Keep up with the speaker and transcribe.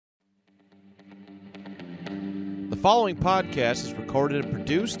The following podcast is recorded and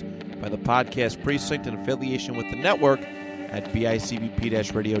produced by the Podcast Precinct in affiliation with the network at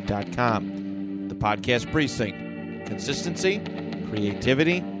bicbp-radio.com. The Podcast Precinct. Consistency,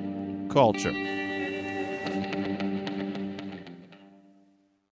 creativity, culture.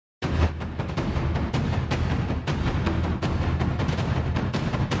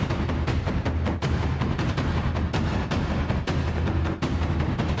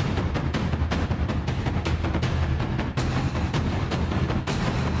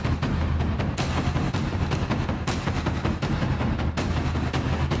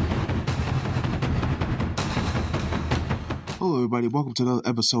 Hello, everybody. Welcome to another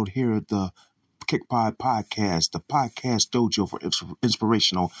episode here at the Kickpod Podcast, the podcast dojo for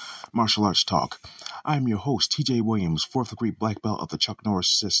inspirational martial arts talk. I'm your host, TJ Williams, 4th degree black belt of the Chuck Norris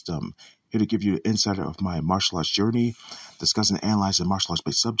system, here to give you an insider of my martial arts journey, discussing and analyzing martial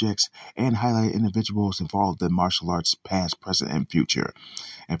arts-based subjects, and highlight individuals involved in martial arts past, present, and future.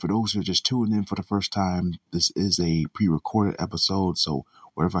 And for those who are just tuning in for the first time, this is a pre-recorded episode, so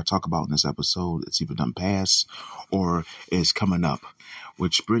whatever I talk about in this episode, it's either done past or is coming up.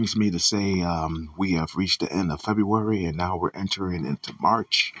 Which brings me to say we have reached the end of February and now we're entering into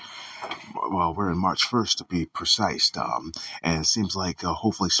March. Well, we're in March 1st to be precise. And it seems like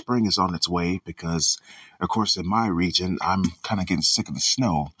hopefully spring is on its way because, of course, in my region, I'm kind of getting sick of the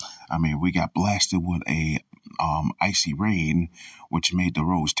snow. I mean, we got blasted with a icy rain, which made the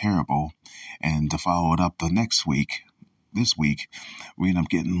roads terrible. And to follow it up this week, we end up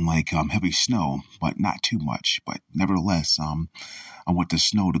getting like heavy snow, but not too much. But nevertheless, I want the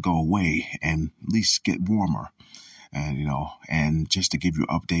snow to go away and at least get warmer. And, and just to give you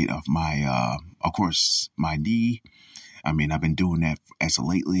an update of my, of course, my knee. I mean, I've been doing that as of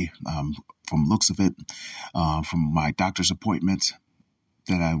lately, from looks of it, from my doctor's appointment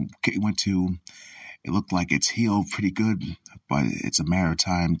that I went to. It looked like it's healed pretty good, but it's a matter of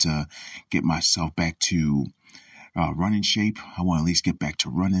time to get myself back to running shape. I want to at least get back to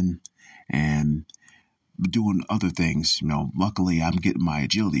running and doing other things. Luckily I'm getting my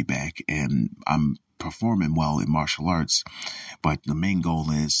agility back and I'm performing well in martial arts, but the main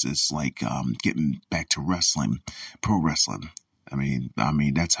goal is like getting back to wrestling, pro wrestling. I mean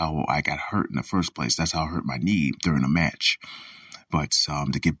that's how I got hurt in the first place. That's how I hurt my knee during a match. But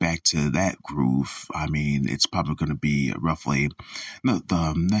to get back to that groove, I mean, it's probably going to be roughly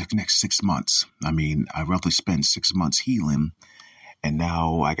the next 6 months. I mean, I roughly spent 6 months healing, and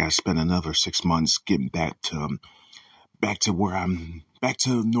now I got to spend another 6 months getting back to where I'm back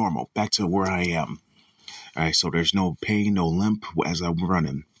to normal, back to where I am. All right, so there's no pain, no limp as I'm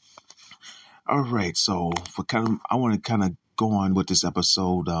running. All right, so I want to kind of go on with this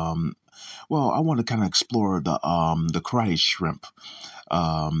episode. I want to kind of explore the karate shrimp.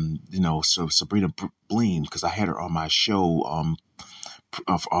 So Sabrina Bleem, because I had her on my show on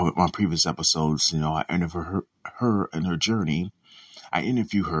previous episodes. I interviewed her and her journey. I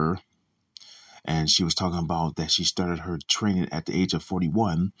interviewed her, and she was talking about that she started her training at the age of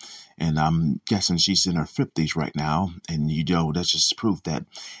 41, and I'm guessing she's in her 50s right now. And that's just proof that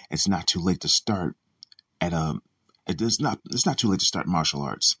it's not too late to start It's not too late to start martial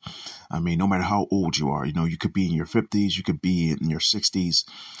arts. I mean, no matter how old you are, you could be in your 50s, you could be in your 60s.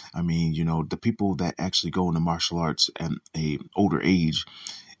 I mean, the people that actually go into martial arts at a older age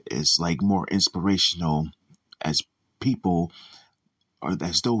is like more inspirational as people or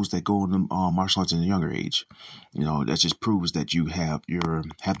as those that go into martial arts in a younger age. That just proves that you have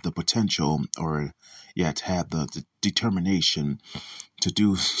the potential or to have the determination to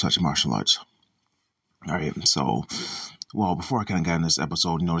do such martial arts. All right, so, before I kind of get in this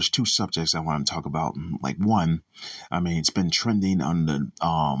episode, there's two subjects I want to talk about. Like one, I mean, it's been trending as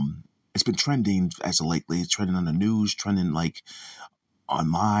of lately. It's trending on the news, trending like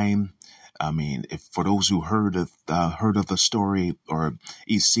online. I mean, if for those who heard of the story or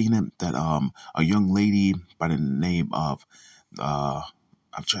you've seen it, that a young lady by the name of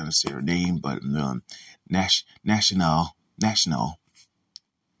I'm trying to say her name, but National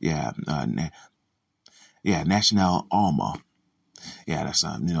Alma. Yeah, that's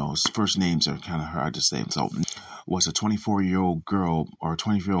his first names are kind of hard to say. So, was a 24-year-old girl or a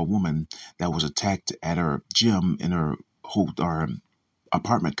 20-year-old woman that was attacked at her gym in her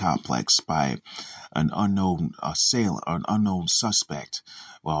apartment complex by an unknown assailant or an unknown suspect.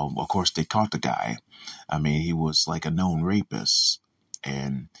 Well, of course, they caught the guy. I mean, he was like a known rapist,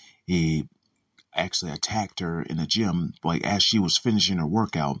 and he actually attacked her in the gym. Like as she was finishing her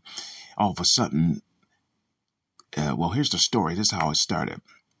workout, all of a sudden. Here's the story. This is how it started.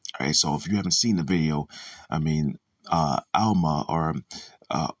 All right, so if you haven't seen the video, I mean, Alma or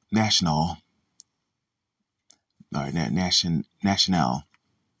National National,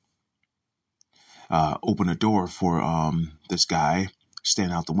 opened a door for this guy,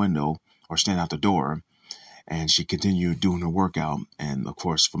 stand out the door, and she continued doing her workout. And of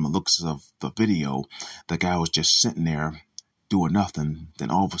course, from the looks of the video, the guy was just sitting there doing nothing.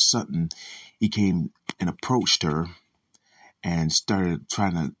 Then all of a sudden, he came and approached her and started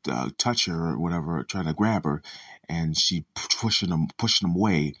trying to touch her or whatever, trying to grab her, and she pushing him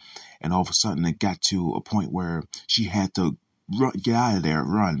away. And all of a sudden, it got to a point where she had to get out of there,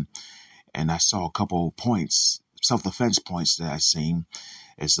 run. And I saw a couple points, self-defense points that I seen.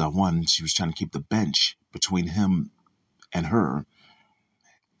 Is the one she was trying to keep the bench between him and her,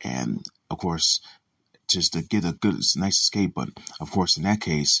 and of course, just to get a nice escape. But of course, in that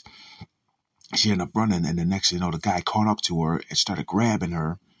case, she ended up running, and the next thing you know, the guy caught up to her and started grabbing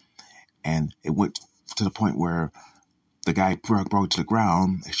her, and it went to the point where the guy brought her to the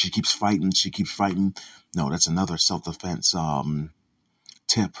ground. She keeps fighting. No, that's another self-defense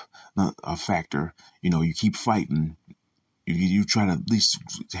tip, a factor. You keep fighting. You try to at least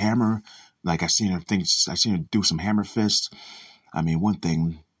hammer. Like I seen her do some hammer fists. I mean, one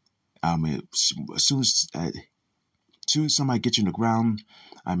thing. As soon as somebody gets you on the ground,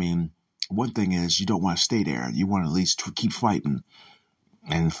 I mean, one thing is you don't want to stay there. You want to at least keep fighting.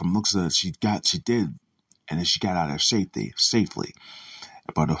 And from looks of it, she did, and then she got out of there safely.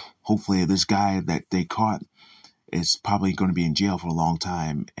 But hopefully, this guy that they caught is probably going to be in jail for a long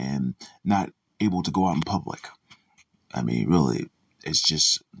time and not able to go out in public. I mean, really, it's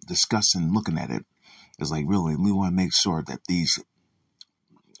just disgusting looking at it. It's like, really, we want to make sure that these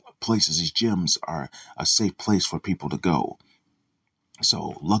places, these gyms, are a safe place for people to go.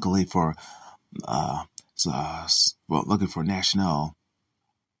 So, luckily for National,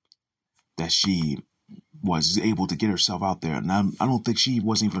 that she was able to get herself out there. And I don't think she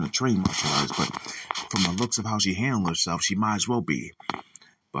wasn't even a trained martial artist, but from the looks of how she handled herself, she might as well be.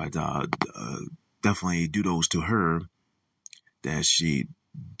 But definitely kudos to her that she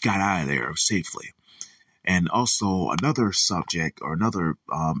got out of there safely. And also another subject or another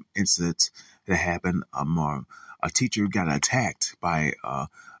incident that happened, a teacher got attacked by a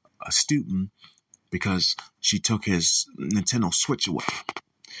student because she took his Nintendo Switch away.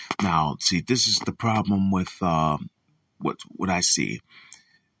 Now, see, this is the problem with what I see.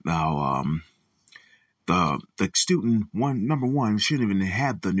 Now, the student, number one, shouldn't even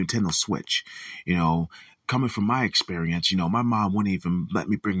have the Nintendo Switch. Coming from my experience, my mom wouldn't even let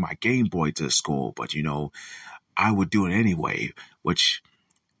me bring my Game Boy to school, but, I would do it anyway, which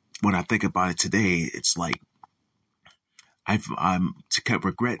when I think about it today, it's like I'm to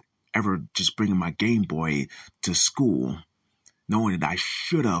regret ever just bringing my Game Boy to school, knowing that I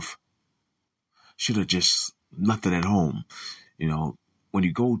should have just left it at home. When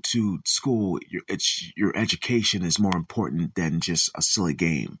you go to school, your education is more important than just a silly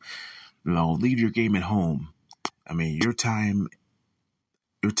game. Leave your game at home. I mean, your time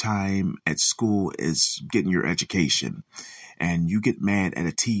at school is getting your education, and you get mad at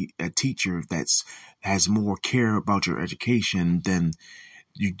a teacher has more care about your education than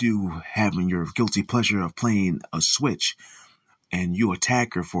you do having your guilty pleasure of playing a Switch, and you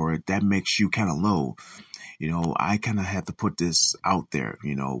attack her for it. That makes you kind of low. I kind of have to put this out there.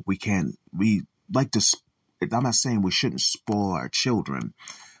 We like to. I'm not saying we shouldn't spoil our children,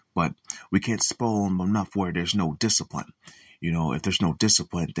 but we can't spoil them enough where there's no discipline. If there's no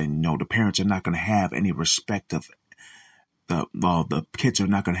discipline, then, the parents are not going to have any respect of the kids are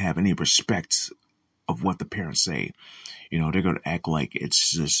not going to have any respect of what the parents say. They're going to act like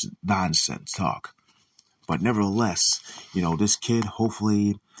it's just nonsense talk. But nevertheless, this kid,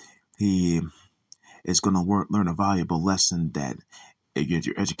 hopefully he is going to learn a valuable lesson that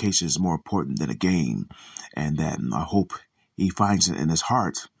your education is more important than a game. And that I hope he finds it in his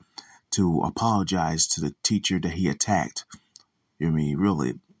heart to apologize to the teacher that he attacked.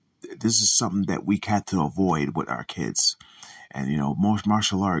 Really, this is something that we have to avoid with our kids. And, most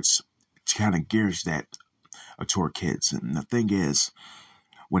martial arts kind of gears that to our kids. And the thing is,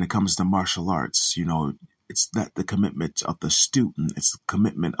 when it comes to martial arts, it's not the commitment of the student, it's the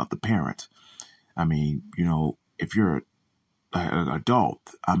commitment of the parent. I mean, if you're an adult,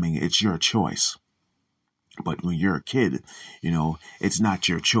 it's your choice. But when you're a kid, it's not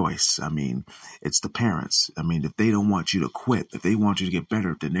your choice. It's the parents. If they don't want you to quit, if they want you to get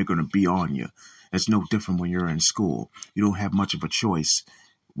better, then they're going to be on you. It's no different when you're in school. You don't have much of a choice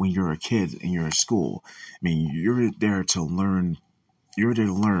when you're a kid and you're in school. You're there to learn. You're there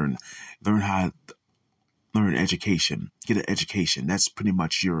to learn how to learn education, get an education. That's pretty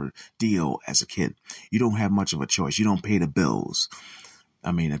much your deal as a kid. You don't have much of a choice. You don't pay the bills.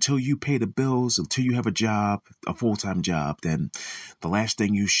 I mean, until you pay the bills, until you have a job, a full-time job, then the last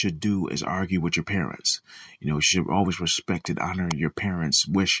thing you should do is argue with your parents. You should always respect and honor your parents'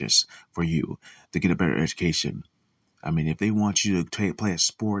 wishes for you to get a better education. I mean, if they want you to play a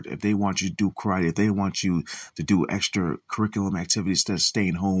sport, if they want you to do karate, if they want you to do extra curriculum activities instead of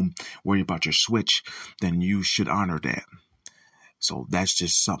staying home, worry about your Switch, then you should honor that. So that's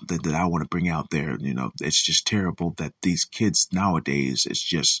just something that I want to bring out there. It's just terrible that these kids nowadays, it's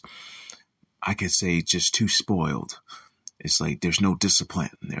just, I could say, just too spoiled. It's like there's no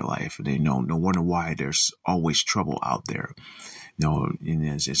discipline in their life. And they no wonder why there's always trouble out there. And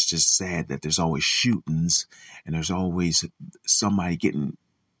it's just sad that there's always shootings and there's always somebody getting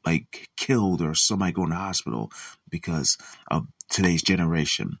killed or somebody going to hospital because of today's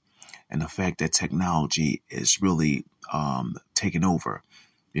generation. And the fact that technology is really taking over.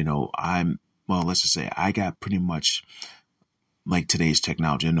 Let's just say I got pretty much like today's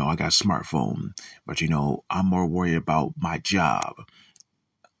technology. I got a smartphone, but I'm more worried about my job.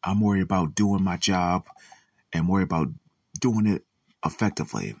 I'm worried about doing my job and worried about doing it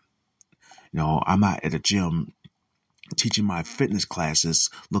effectively. I'm not at a gym teaching my fitness classes,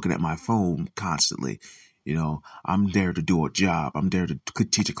 looking at my phone constantly. I'm there to do a job. I'm there to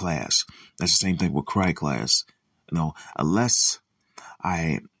teach a class. That's the same thing with karate class. Unless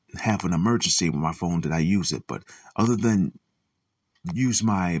I have an emergency with my phone, that I use it. But other than use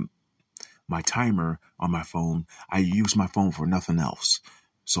my timer on my phone, I use my phone for nothing else.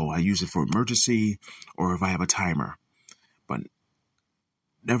 So I use it for emergency or if I have a timer. But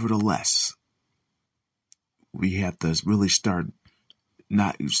nevertheless, we have to really start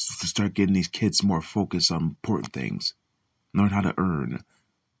getting these kids more focused on important things. Learn how to earn.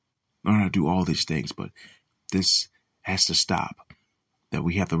 Learn how to do all these things. But this has to stop. That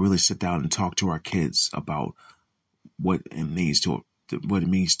we have to really sit down and talk to our kids about what it means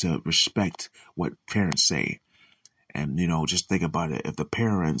to respect what parents say. And, just think about it. If the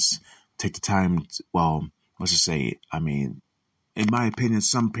parents take the time, let's just say, in my opinion,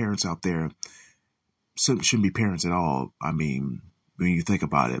 some parents out there shouldn't be parents at all. When you think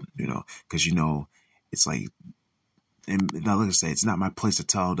about it, because, it's like, and now like I say, it's not my place to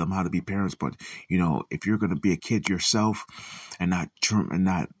tell them how to be parents, but, if you're going to be a kid yourself and not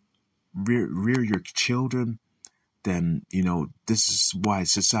rear your children, then, this is why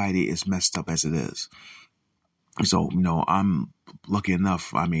society is messed up as it is. So, I'm lucky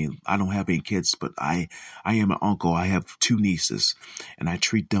enough. I don't have any kids, but I am an uncle. I have 2 nieces and I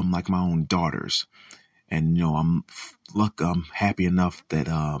treat them like my own daughters. And, I'm happy enough that,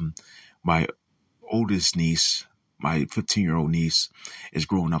 my oldest niece, my 15-year-old niece, is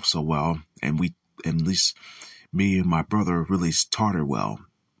growing up so well. And at least me and my brother really taught her well.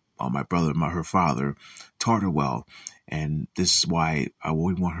 My brother, her father, taught her well. And this is why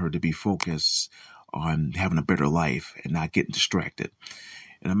we want her to be focused on having a better life and not getting distracted.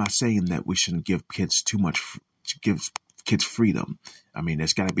 And I'm not saying that we shouldn't give kids give kids freedom.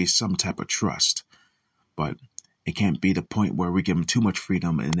 There's got to be some type of trust, but it can't be the point where we give them too much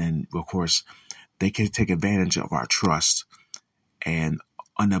freedom. And then, of course, they can take advantage of our trust and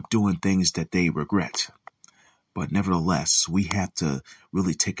end up doing things that they regret. But nevertheless, we have to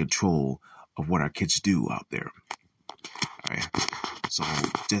really take control of what our kids do out there. All right. So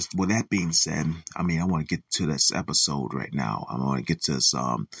just with that being said, I want to get to this episode right now. I want to get to this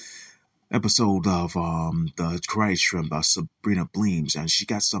episode of the Karate Shrimp by Sabrina Bleams, and she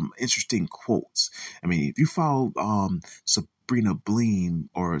got some interesting quotes. If you follow Sabrina Bleam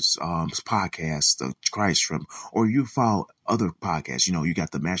or podcast, the Karate Shrimp, or you follow other podcasts, you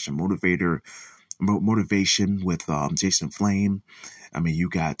got the Master Motivation with Jason Flame. You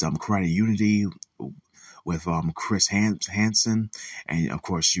got Karate Unity with Chris Hansen, and of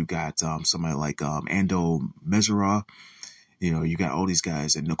course you got somebody like Ando Mezura. You got all these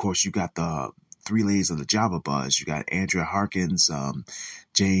guys, and of course you got the 3 ladies of the Java Buzz. You got Andrea Harkins,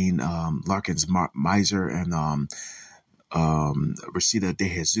 Jane Larkins Miser, and Rosita De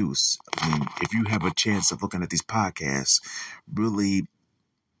Jesus. If you have a chance of looking at these podcasts, really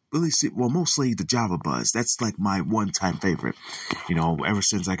see, mostly the Java Buzz. That's like my one-time favorite. Ever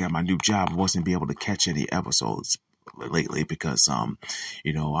since I got my new job, I wasn't able to catch any episodes lately because, I'm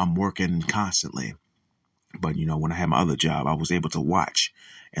working constantly. But, when I had my other job, I was able to watch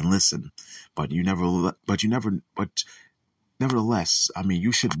and listen. Nevertheless,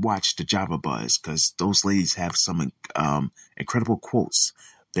 you should watch the Java Buzz because those ladies have some incredible quotes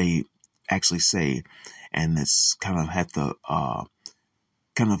they actually say. And it's kind of had the,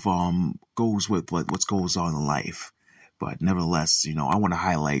 goes with what goes on in life. But nevertheless, I want to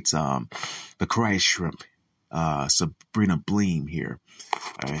highlight the Karate Shrimp Sabrina Bleem here.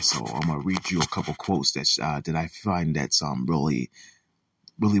 All right, so I'm gonna read you a couple quotes that I find that's really,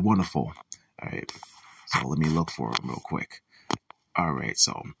 really wonderful. All right, so let me look for them real quick. All right,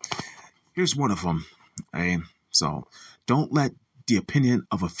 so here's one of them. All right, so don't let the opinion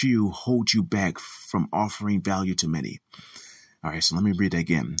of a few hold you back from offering value to many. All right, so let me read that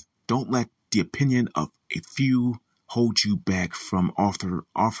again. Don't let the opinion of a few hold you back from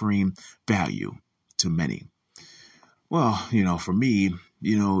offering value to many. Well, for me,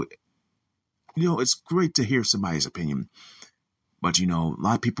 it's great to hear somebody's opinion, but a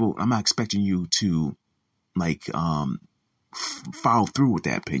lot of people, I'm not expecting you to follow through with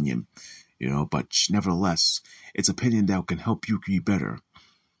that opinion, but nevertheless, it's opinion that can help you be better.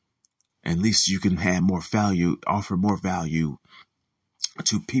 At least you can have more value, offer more value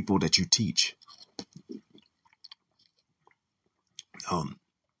to people that you teach.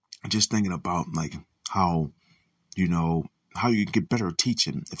 Just thinking about how you get better at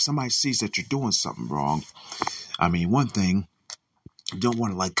teaching. If somebody sees that you're doing something wrong, one thing, you don't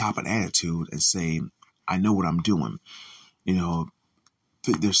want to cop an attitude and say, I know what I'm doing.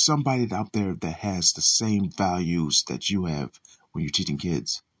 There's somebody out there that has the same values that you have when you're teaching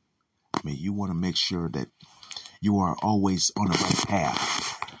kids. You want to make sure that you are always on the right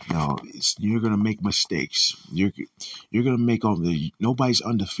path. You're going to make mistakes. You're going to make nobody's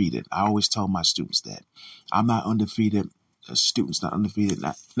undefeated. I always tell my students that. I'm not undefeated. The student's not undefeated.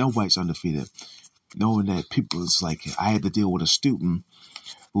 Nobody's undefeated. Knowing that people, it's I had to deal with a student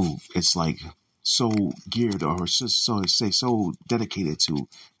who it's so geared or so dedicated to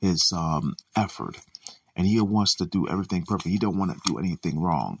his effort. And he wants to do everything perfect. He don't want to do anything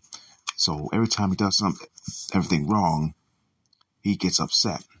wrong. So every time he does everything wrong, he gets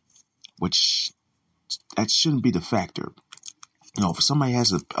upset, which that shouldn't be the factor. If somebody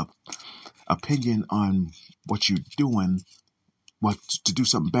has a opinion on what you're doing, what to do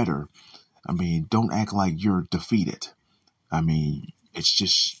something better, don't act like you're defeated.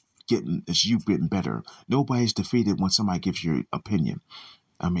 It's you getting better. Nobody's defeated when somebody gives you your opinion.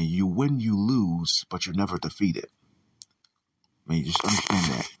 You win, you lose, but you're never defeated. Just understand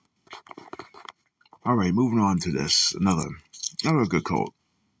that. All right, moving on to this. Another good quote.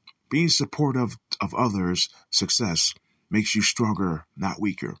 Being supportive of others' success makes you stronger, not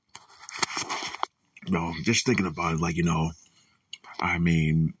weaker. Just thinking about it,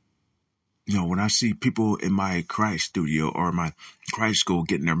 when I see people in my karate studio or my karate school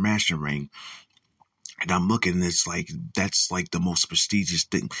getting their master ring, and I'm looking, it's that's the most prestigious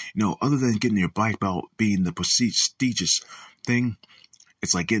thing. Other than getting your black belt being the prestigious thing,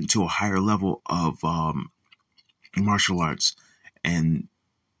 it's getting to a higher level of martial arts. And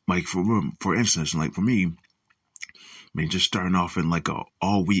for instance, for me, just starting off in a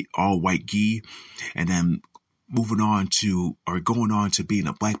all white gi, and then going on to being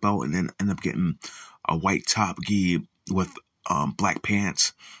a black belt, and then end up getting a white top gi with black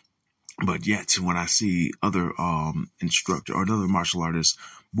pants. But yet, when I see other instructor or other martial artists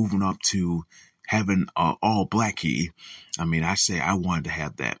moving up to having all black gi, I say I wanted to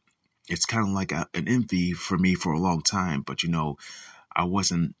have that. It's kind of like an envy for me for a long time, but I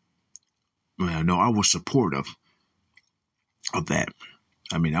wasn't. I was supportive of that.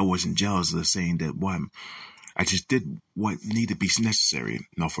 I wasn't jealous of the saying that one. I just did what needed to be necessary.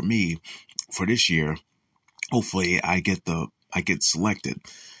 Now, for me, for this year, hopefully I get selected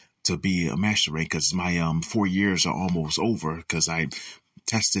to be a master rank, because my 4 years are almost over, because I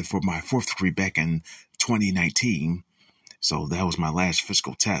tested for my 4th degree back in 2019. So that was my last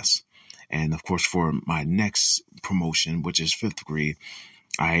physical test. And of course, for my next promotion, which is 5th degree,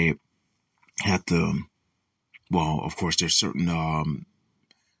 I have to, of course, there's certain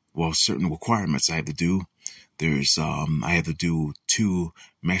requirements I have to do. There's, I have to do 2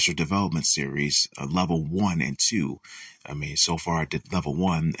 master development series, level 1 and 2. So far I did level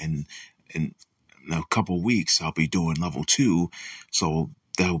 1, and in a couple of weeks I'll be doing level 2. So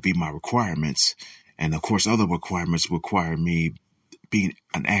that will be my requirements. And of course, other requirements require me being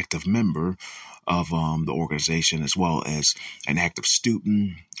an active member of the organization, as well as an active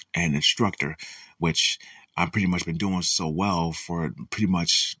student and instructor, which I've pretty much been doing so well for pretty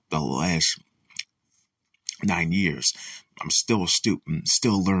much the last 9 years. I'm still a student,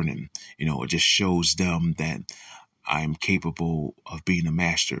 still learning. It just shows them that I'm capable of being a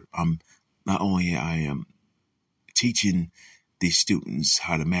master. Not only I am teaching these students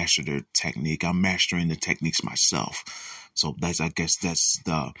how to master their technique, I'm mastering the techniques myself. So that's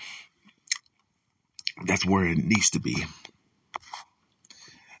where it needs to be.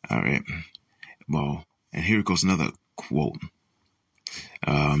 All right. Well, and here goes another quote.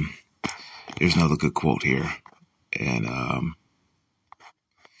 Here's another good quote here. And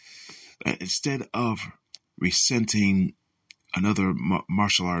instead of resenting another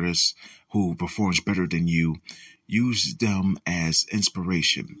martial artist who performs better than you, use them as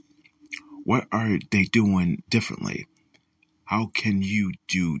inspiration. What are they doing differently? How can you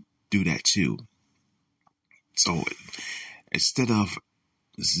do that too? So instead of,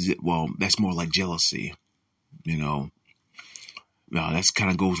 well, that's more like jealousy, you know. Now that's kind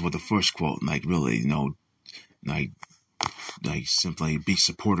of goes with the first quote, like really, you know, like simply be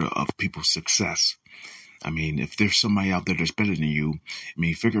supportive of people's success. I mean, if there's somebody out there that's better than you, I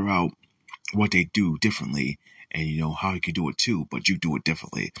mean, figure out what they do differently, and you know how you can do it too, but you do it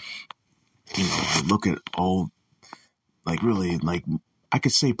differently. You know, I look at all, like really, like I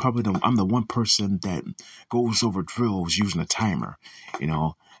could say probably I'm the one person that goes over drills using a timer. You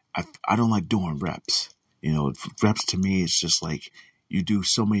know, I don't like doing reps. You know, reps to me, it's just like you do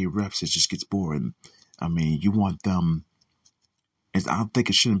so many reps, it just gets boring. I mean, you want them. I don't think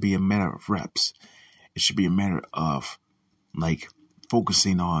it shouldn't be a matter of reps. It should be a matter of like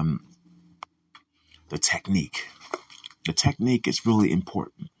focusing on the technique. The technique is really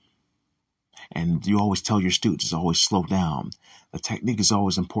important. And you always tell your students, always slow down. The technique is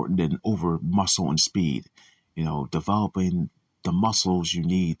always important than over muscle and speed. You know, developing the muscles you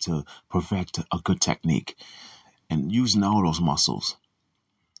need to perfect a good technique and using all those muscles.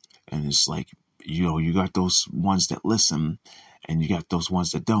 And it's like, you know, you got those ones that listen and you got those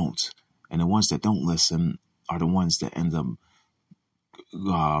ones that don't. And the ones that don't listen are the ones that end up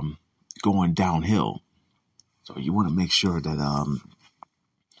going downhill. So you want to make sure that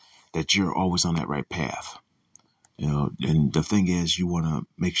that you're always on that right path. You know, and the thing is, you want to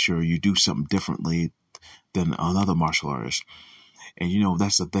make sure you do something differently than another martial artist. And you know,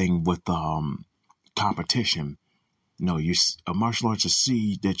 that's the thing with competition. You know, a martial artist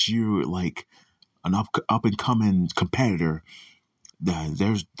see that you're like an up and coming competitor.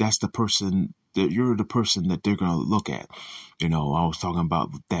 That's the person that you're the person that they're gonna look at. You know, I was talking about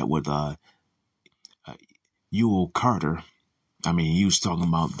that with Ewell Carter. I mean, he was talking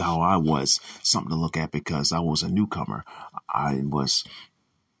about how I was something to look at because I was a newcomer. I was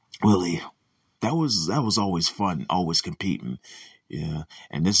really, that was always fun, always competing. Yeah.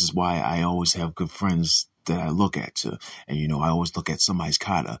 And this is why I always have good friends that I look at too. And, you know, I always look at somebody's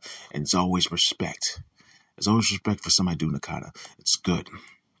kata, and it's always respect. There's always respect for somebody doing the kata. It's good.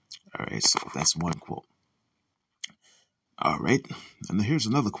 All right. So that's one quote. All right. And here's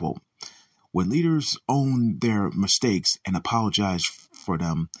another quote. When leaders own their mistakes and apologize for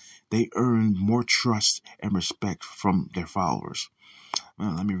them, they earn more trust and respect from their followers.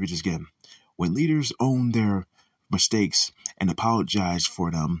 Well, let me read this again. When leaders own their mistakes and apologize for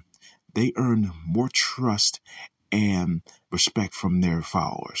them, they earn more trust and respect from their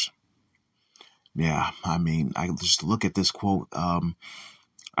followers. Yeah, I mean, I just look at this quote. I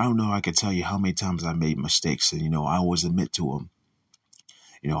don't know. I can tell you how many times I made mistakes, and you know, I always admit to them.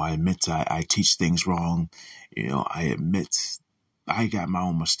 You know, I admit I teach things wrong. You know, I admit I got my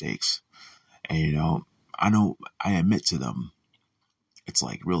own mistakes. And, you know, I admit to them. It's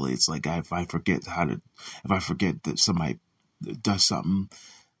like, really, it's like if I forget that somebody does something,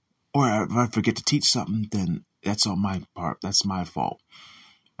 or if I forget to teach something, then that's on my part. That's my fault.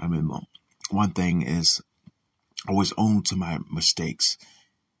 I mean, one thing is always own to my mistakes.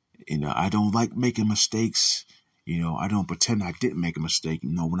 You know, I don't like making mistakes. You know, I don't pretend I didn't make a mistake. You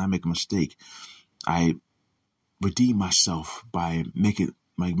know, when I make a mistake, I redeem myself by making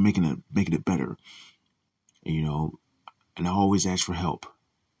it better. You know, and I always ask for help.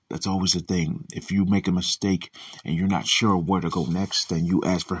 That's always the thing. If you make a mistake and you're not sure where to go next, then you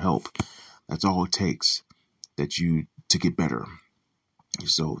ask for help. That's all it takes to get better.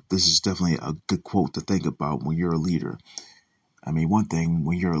 So this is definitely a good quote to think about when you're a leader. I mean, one thing,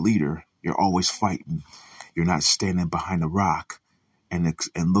 when you're a leader, you're always fighting. You're not standing behind a rock and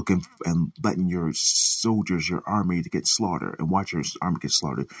looking and letting your soldiers, your army, to get slaughtered and watch your army get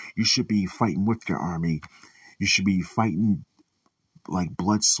slaughtered. You should be fighting with your army. You should be fighting like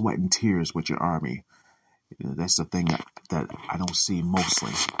blood, sweat, and tears with your army. You know, that's the thing that I don't see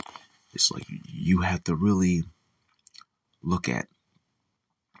mostly. It's like you have to really look at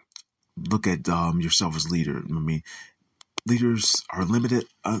yourself as leader. I mean, leaders are limited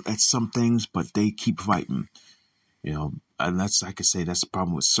at some things, but they keep fighting. You know, and I could say that's the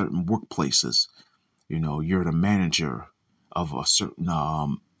problem with certain workplaces. You know, you're the manager of a certain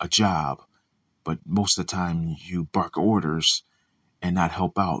a job, but most of the time you bark orders and not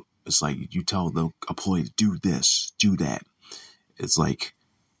help out. It's like you tell the employee to do this, do that. It's like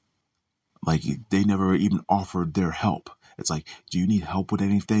they never even offered their help. It's like, do you need help with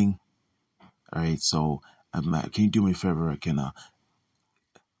anything? All right, so Can you do me a favor? Can I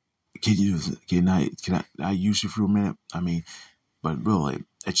use you for a minute? I mean, but really,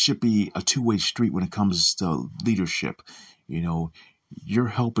 it should be a two-way street when it comes to leadership. You know, you're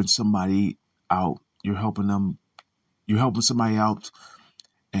helping somebody out. You're helping somebody out,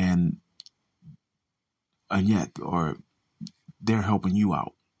 and yet, or they're helping you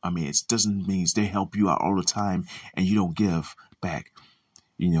out. I mean, it doesn't mean they help you out all the time and you don't give back.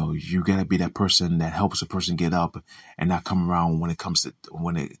 You know, you gotta be that person that helps a person get up and not come around when it comes to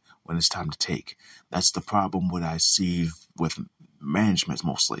when it's time to take. That's the problem. What I see with management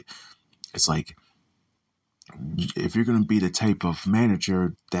mostly, it's like if you're gonna be the type of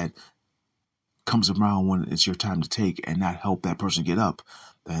manager that comes around when it's your time to take and not help that person get up,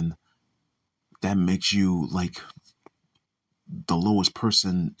 then that makes you like the lowest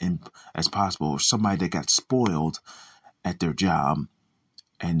person as possible, or somebody that got spoiled at their job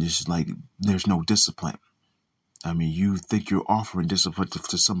and just like there's no discipline. I mean, you think you're offering discipline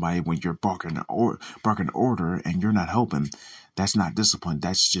to somebody when you're barking order and you're not helping. That's not discipline.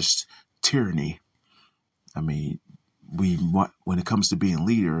 That's just tyranny. I mean, when it comes to being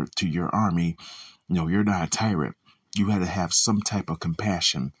leader to your army, you know, you're not a tyrant. You had to have some type of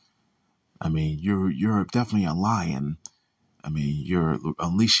compassion. I mean, you're definitely a lion. I mean, you're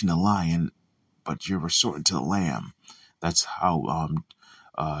unleashing a lion, but you're resorting to the lamb. That's how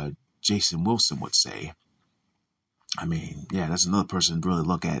Jason Wilson would say. I mean, yeah, that's another person to really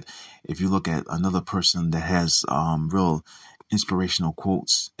look at. If you look at another person that has real inspirational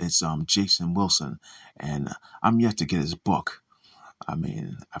quotes, it's Jason Wilson, and I'm yet to get his book. I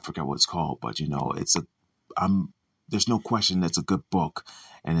mean, I forgot what it's called, but you know, there's no question that's a good book,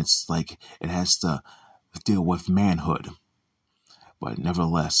 and it's like it has to deal with manhood. But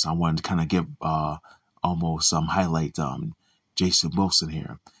nevertheless, I wanted to kind of give almost highlight Jason Wilson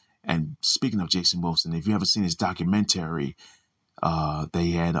here. And speaking of Jason Wilson, if you haven't seen his documentary they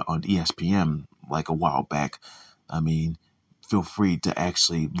had on ESPN like a while back, I mean, feel free to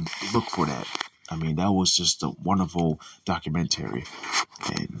actually look for that. I mean, that was just a wonderful documentary.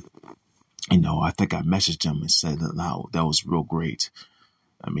 And, you know, I think I messaged him and said that was real great.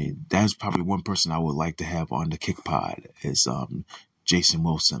 I mean, that's probably one person I would like to have on the Kick Pod is Jason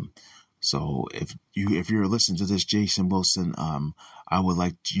Wilson. So if you're listening to this, Jason Wilson, I would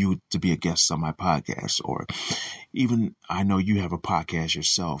like you to be a guest on my podcast, or even I know you have a podcast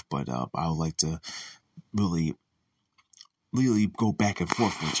yourself, but I would like to really go back and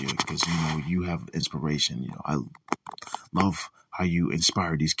forth with you because you know you have inspiration. You know, I love how you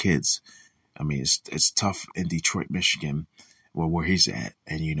inspire these kids. I mean, it's tough in Detroit, Michigan, where he's at,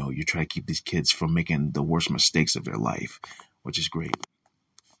 and you know you try to keep these kids from making the worst mistakes of their life, which is great.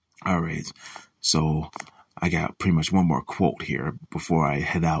 All right, so I got pretty much one more quote here before I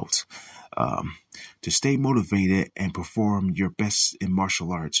head out. To stay motivated and perform your best in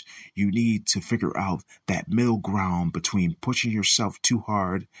martial arts, you need to figure out that middle ground between pushing yourself too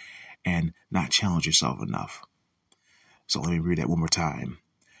hard and not challenge yourself enough. So let me read that one more time.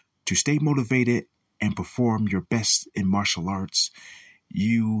 To stay motivated and perform your best in martial arts,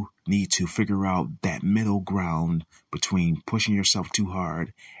 you need to figure out that middle ground between pushing yourself too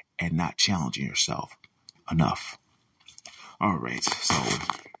hard and not challenging yourself enough. All right, so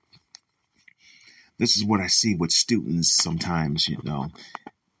this is what I see with students sometimes, you know,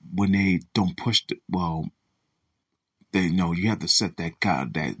 when they don't push, they know you have to set that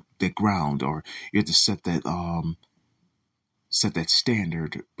ground, or you have to set that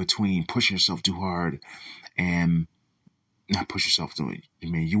standard between pushing yourself too hard and not push yourself to it. I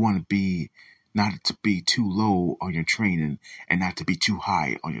mean, you want to be not to be too low on your training and not to be too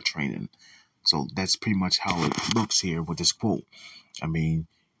high on your training. So that's pretty much how it looks here with this quote. I mean,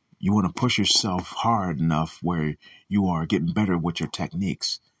 you want to push yourself hard enough where you are getting better with your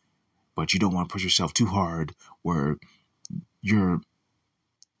techniques, but you don't want to push yourself too hard where you're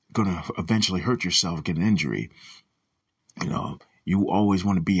going to eventually hurt yourself, get an injury. You know, you always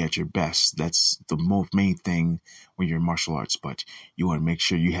want to be at your best. That's the main thing when you're in martial arts, but you want to make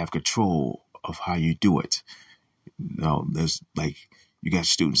sure you have control of how you do it. You know, there's like, you got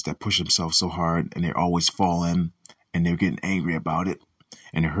students that push themselves so hard and they're always falling and they're getting angry about it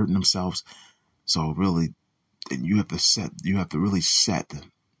and they're hurting themselves. So really, you have to really set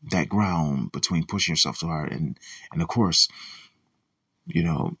that ground between pushing yourself so hard. And of course, you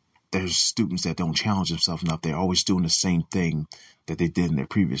know, there's students that don't challenge themselves enough. They're always doing the same thing that they did in their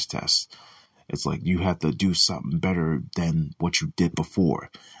previous tests. It's like you have to do something better than what you did before.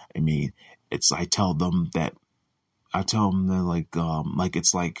 I mean, I tell them that like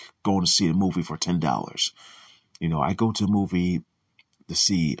it's like going to see a movie for $10. You know, I go to a movie to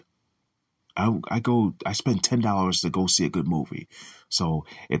see I spend $10 to go see a good movie. So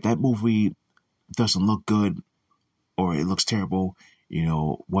if that movie doesn't look good or it looks terrible,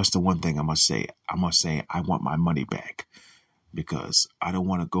 what's the one thing I must say? I must say I want my money back, because I don't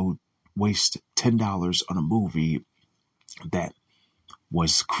want to go waste $10 on a movie that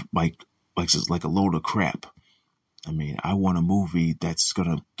was like a load of crap. I mean, I want a movie that's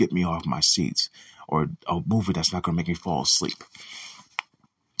going to get me off my seats, or a movie that's not going to make me fall asleep.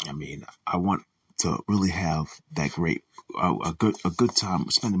 I mean, I want to really have that great, a good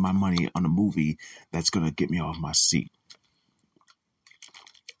time spending my money on a movie that's going to get me off my seat.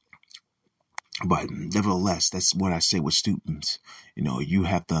 But nevertheless, that's what I say with students. You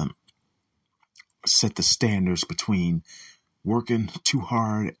have to set the standards between working too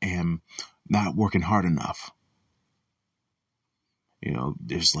hard and not working hard enough.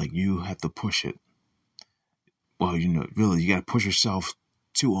 There's like, you have to push it. Well, really, you got to push yourself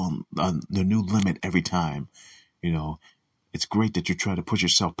to the new limit every time. It's great that you try to push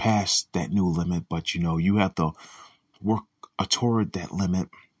yourself past that new limit, but you have to work toward that limit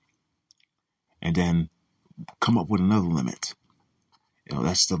and then come up with another limit.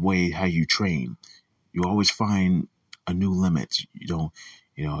 That's the way how you train. You always find a new limit.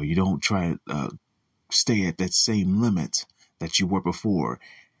 You don't try to stay at that same limit that you were before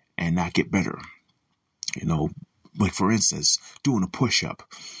and not get better. Like for instance, doing a push-up.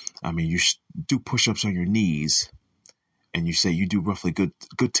 I mean, you do push-ups on your knees, and you say you do roughly good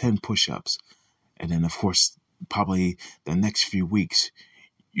 10 push-ups. And then, of course, probably the next few weeks,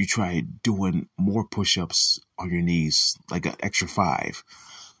 you try doing more push-ups on your knees, like an extra 5.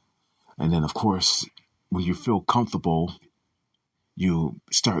 And then, of course, when you feel comfortable, you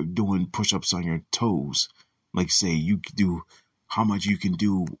start doing push-ups on your toes. Like, say, you do how much you can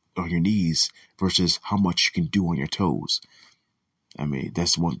do on your knees versus how much you can do on your toes. I mean,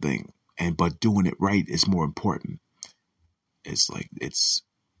 that's one thing. But doing it right is more important. It's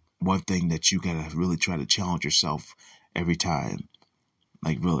one thing that you gotta really try to challenge yourself every time.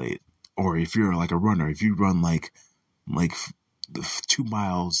 Like, really. Or if you're like a runner, if you run like 2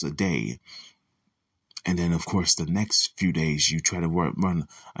 miles a day, and then, of course, the next few days you try to run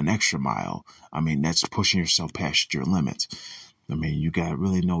an extra mile. I mean, that's pushing yourself past your limits. I mean, you got to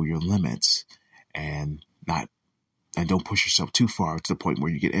really know your limits and don't push yourself too far to the point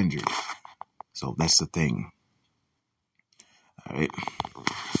where you get injured. So that's the thing. All right.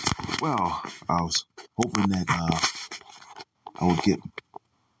 Well, I was hoping that I would get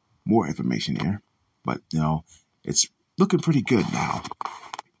more information here, but, it's looking pretty good now.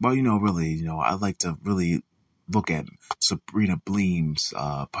 Well, really, I'd like to really look at Sabrina Bleem's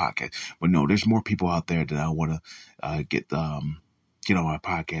podcast. But no, there's more people out there that I want to get on my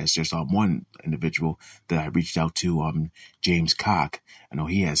podcast. There's one individual that I reached out to, James Cock. I know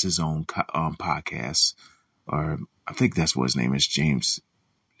he has his own podcast, or I think that's what his name is, James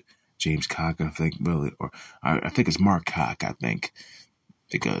Cock. I think really, or I think it's Mark Cock. I think,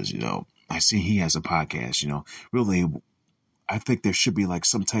 because I see he has a podcast. Really. I think there should be like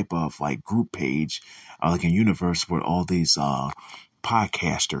some type of like group page, like a universe with all these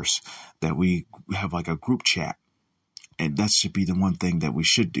podcasters, that we have like a group chat. And that should be the one thing that we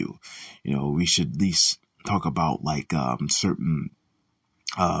should do. We should at least talk about like certain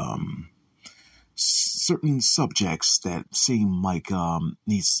subjects that seem like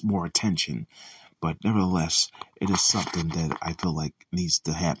needs more attention. But nevertheless, it is something that I feel like needs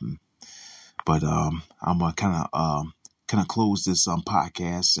to happen. But I'm going to kind of close this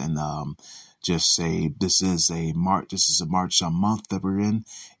podcast and just say this is a March month that we're in.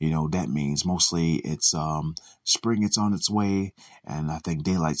 That means mostly it's spring. It's on its way, and I think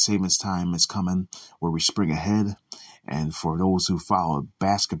daylight savings time is coming, where we spring ahead. And for those who follow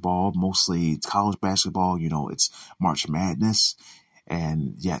basketball, mostly college basketball, it's March Madness,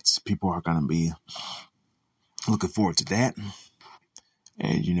 and yet people are going to be looking forward to that.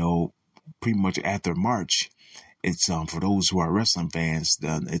 And pretty much after March, it's for those who are wrestling fans,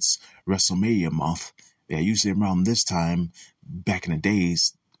 then it's WrestleMania month. Yeah, usually around this time, back in the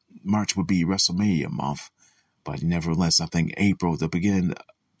days, March would be WrestleMania month. But nevertheless, I think April,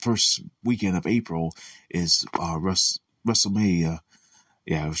 first weekend of April is WrestleMania.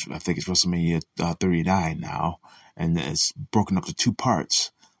 Yeah, I think it's WrestleMania 39 now, and it's broken up to 2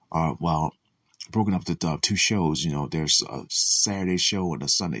 parts. Broken up to 2 shows. There's a Saturday show and a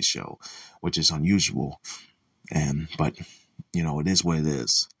Sunday show, which is unusual. But it is what it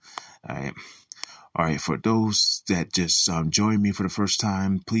is. All right. For those that just joined me for the first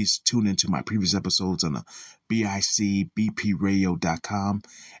time, please tune into my previous episodes on the BICBPRadio.com,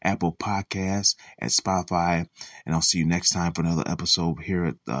 Apple Podcasts, and Spotify. And I'll see you next time for another episode here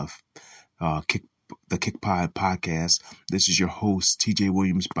at the the Kick Pod podcast. This is your host, TJ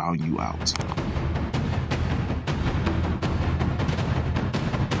Williams, bowing you out.